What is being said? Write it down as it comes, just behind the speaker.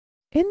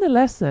In the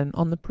lesson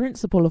on the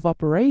principle of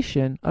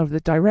operation of the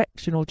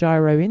directional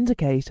gyro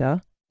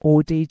indicator,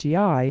 or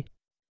DGI,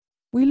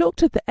 we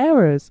looked at the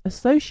errors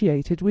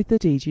associated with the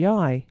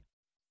DGI.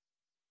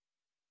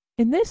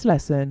 In this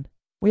lesson,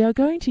 we are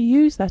going to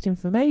use that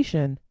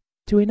information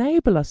to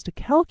enable us to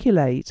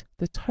calculate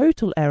the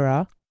total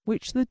error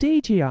which the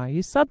DGI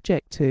is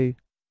subject to.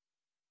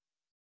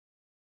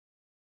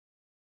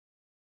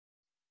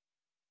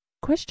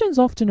 Questions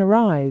often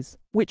arise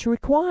which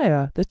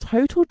require the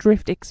total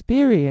drift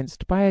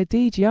experienced by a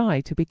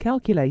DGI to be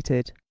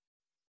calculated.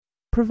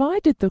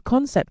 Provided the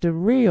concept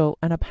of real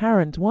and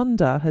apparent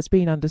wonder has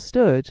been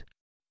understood,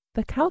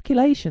 the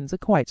calculations are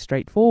quite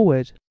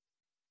straightforward.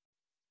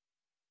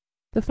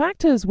 The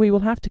factors we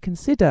will have to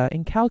consider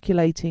in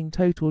calculating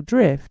total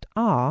drift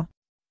are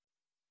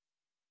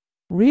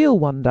real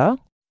wonder,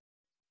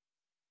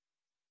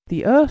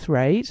 the earth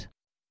rate,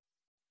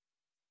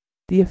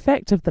 the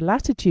effect of the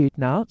latitude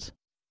nut,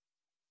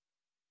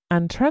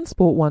 and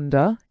transport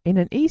wonder in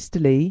an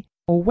easterly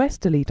or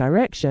westerly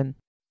direction.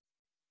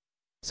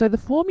 So the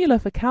formula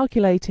for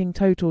calculating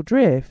total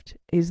drift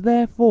is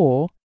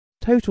therefore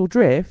total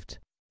drift,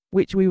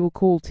 which we will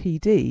call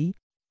TD,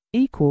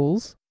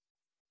 equals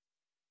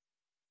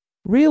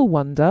real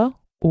wonder,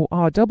 or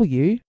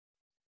RW,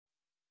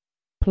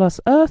 plus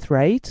earth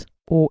rate,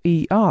 or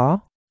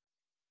ER,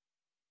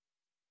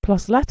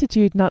 plus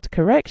latitude nut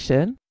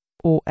correction,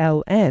 or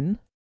LN,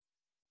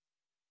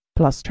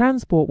 plus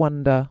transport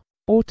wonder,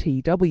 or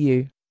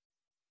TW.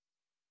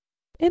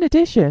 In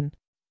addition,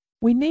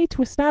 we need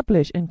to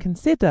establish and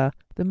consider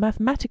the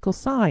mathematical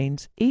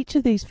signs each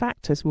of these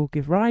factors will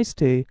give rise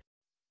to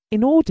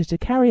in order to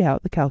carry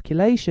out the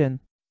calculation.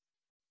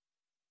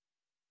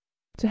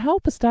 To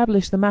help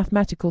establish the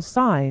mathematical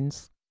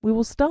signs, we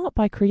will start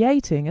by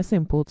creating a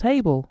simple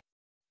table,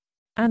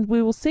 and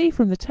we will see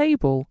from the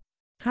table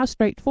how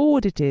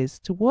straightforward it is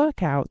to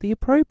work out the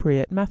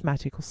appropriate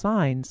mathematical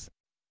signs.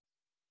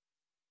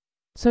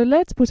 So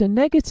let's put a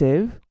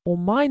negative or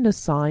minus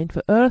sign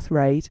for earth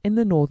rate in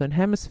the northern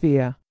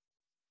hemisphere.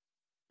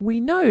 We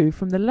know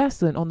from the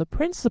lesson on the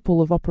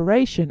principle of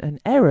operation and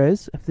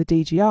errors of the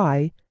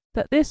DGI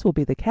that this will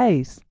be the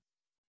case.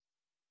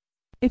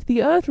 If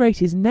the earth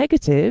rate is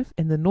negative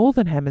in the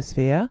northern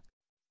hemisphere,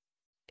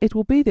 it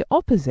will be the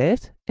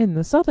opposite in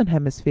the southern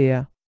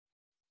hemisphere.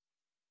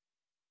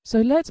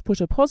 So let's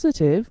put a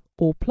positive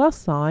or plus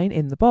sign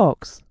in the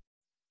box.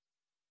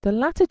 The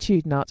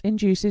latitude nut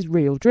induces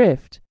real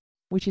drift,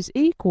 which is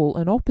equal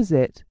and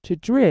opposite to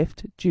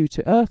drift due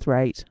to earth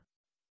rate.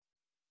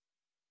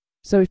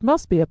 So it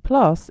must be a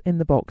plus in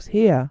the box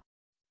here,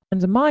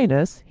 and a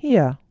minus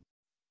here.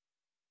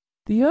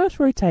 The earth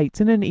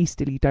rotates in an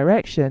easterly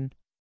direction,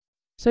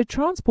 so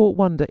transport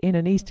wonder in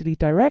an easterly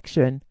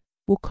direction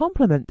will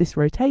complement this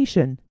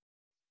rotation.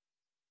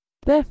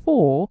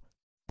 Therefore,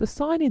 the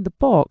sign in the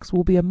box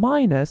will be a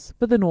minus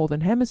for the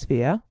northern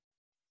hemisphere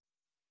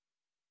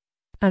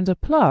and a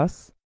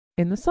plus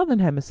in the southern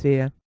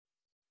hemisphere.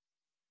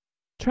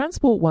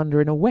 Transport wonder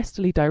in a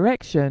westerly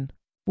direction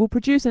will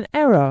produce an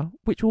error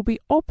which will be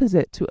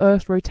opposite to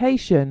earth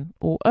rotation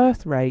or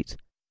earth rate,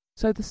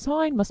 so the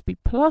sign must be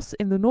plus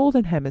in the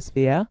northern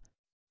hemisphere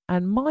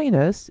and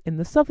minus in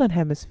the southern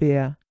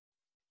hemisphere.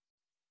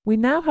 We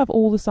now have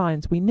all the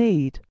signs we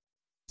need,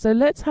 so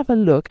let's have a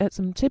look at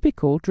some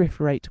typical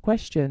drift rate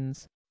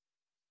questions.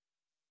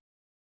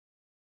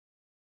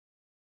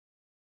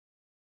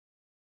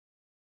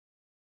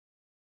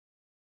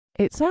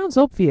 It sounds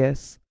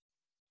obvious,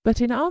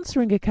 but in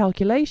answering a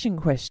calculation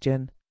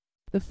question,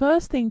 the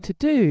first thing to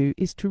do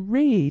is to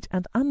read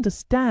and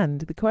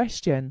understand the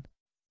question.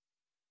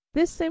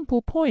 This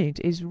simple point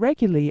is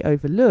regularly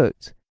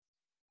overlooked,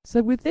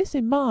 so with this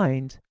in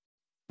mind,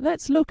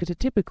 let's look at a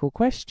typical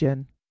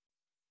question.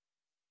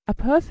 A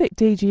perfect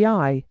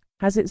DGI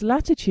has its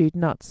latitude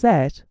nut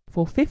set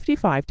for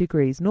 55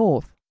 degrees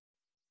north.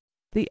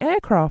 The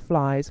aircraft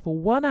flies for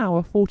 1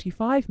 hour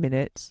 45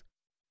 minutes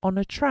on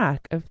a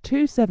track of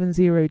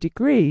 270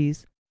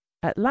 degrees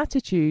at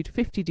latitude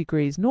 50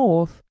 degrees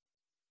north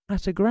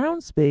at a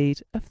ground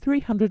speed of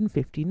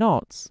 350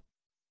 knots.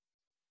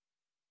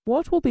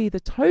 What will be the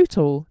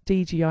total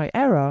DGI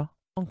error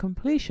on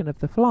completion of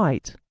the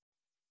flight?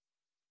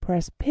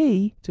 Press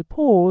P to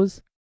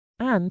pause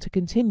and to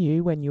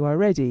continue when you are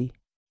ready.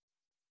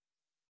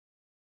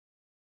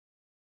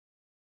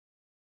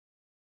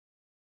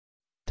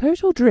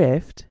 Total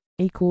drift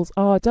equals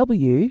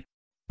RW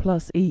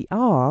plus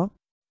ER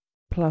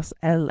plus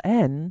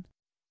LN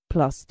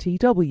plus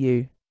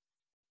TW.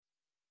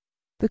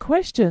 The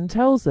question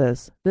tells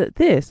us that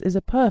this is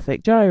a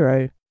perfect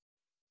gyro,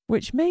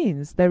 which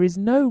means there is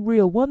no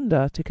real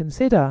wonder to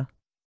consider.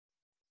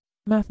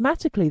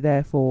 Mathematically,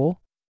 therefore,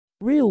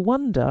 real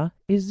wonder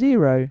is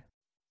 0.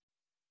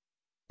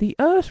 The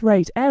earth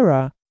rate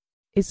error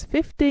is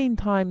 15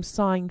 times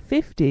sine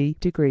 50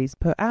 degrees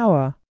per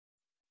hour,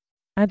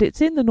 and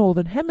it's in the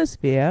northern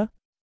hemisphere,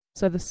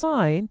 so the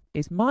sign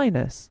is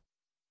minus.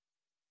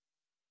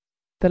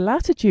 The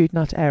latitude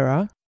nut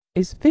error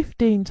is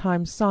 15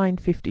 times sine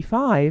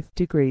 55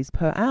 degrees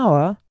per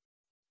hour,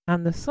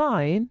 and the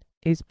sign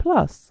is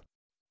plus.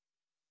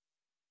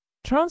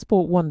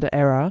 Transport wonder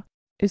error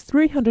is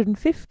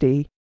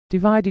 350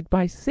 divided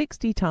by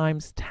 60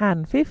 times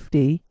tan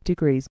 50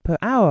 degrees per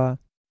hour.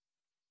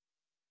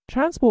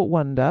 Transport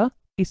wonder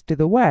is to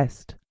the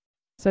west,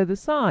 so the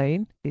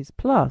sign is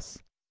plus.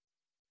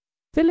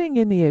 Filling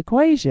in the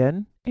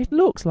equation, it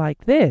looks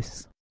like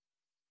this.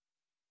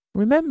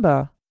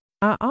 Remember,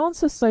 our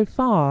answer so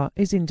far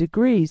is in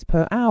degrees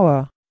per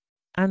hour,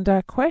 and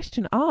our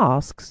question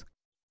asks,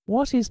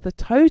 what is the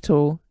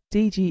total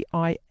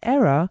DGI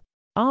error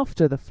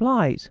after the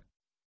flight?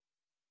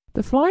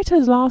 The flight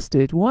has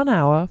lasted 1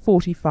 hour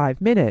 45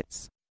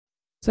 minutes,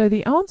 so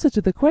the answer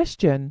to the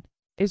question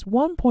is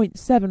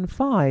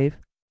 1.75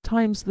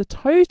 times the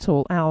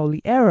total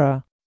hourly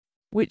error,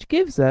 which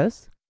gives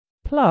us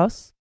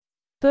plus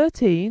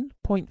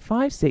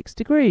 13.56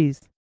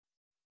 degrees.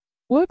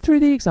 Work through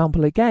the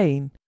example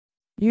again,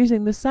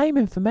 using the same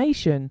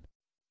information,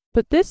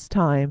 but this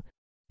time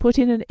put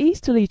in an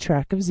easterly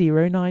track of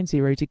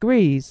 090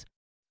 degrees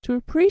to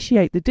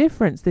appreciate the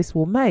difference this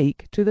will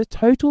make to the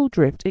total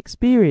drift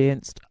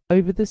experienced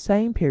over the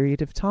same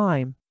period of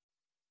time.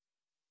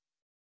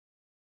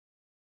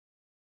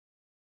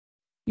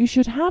 You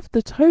should have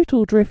the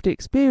total drift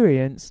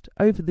experienced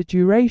over the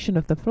duration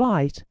of the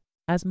flight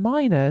as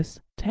minus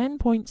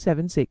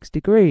 10.76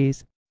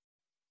 degrees.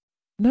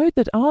 Note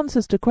that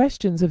answers to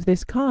questions of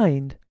this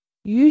kind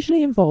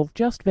usually involve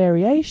just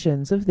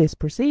variations of this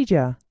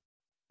procedure.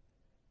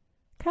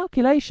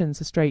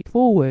 Calculations are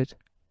straightforward.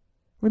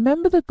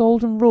 Remember, the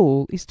golden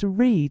rule is to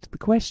read the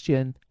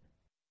question.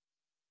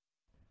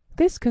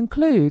 This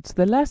concludes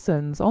the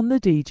lessons on the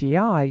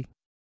DGI.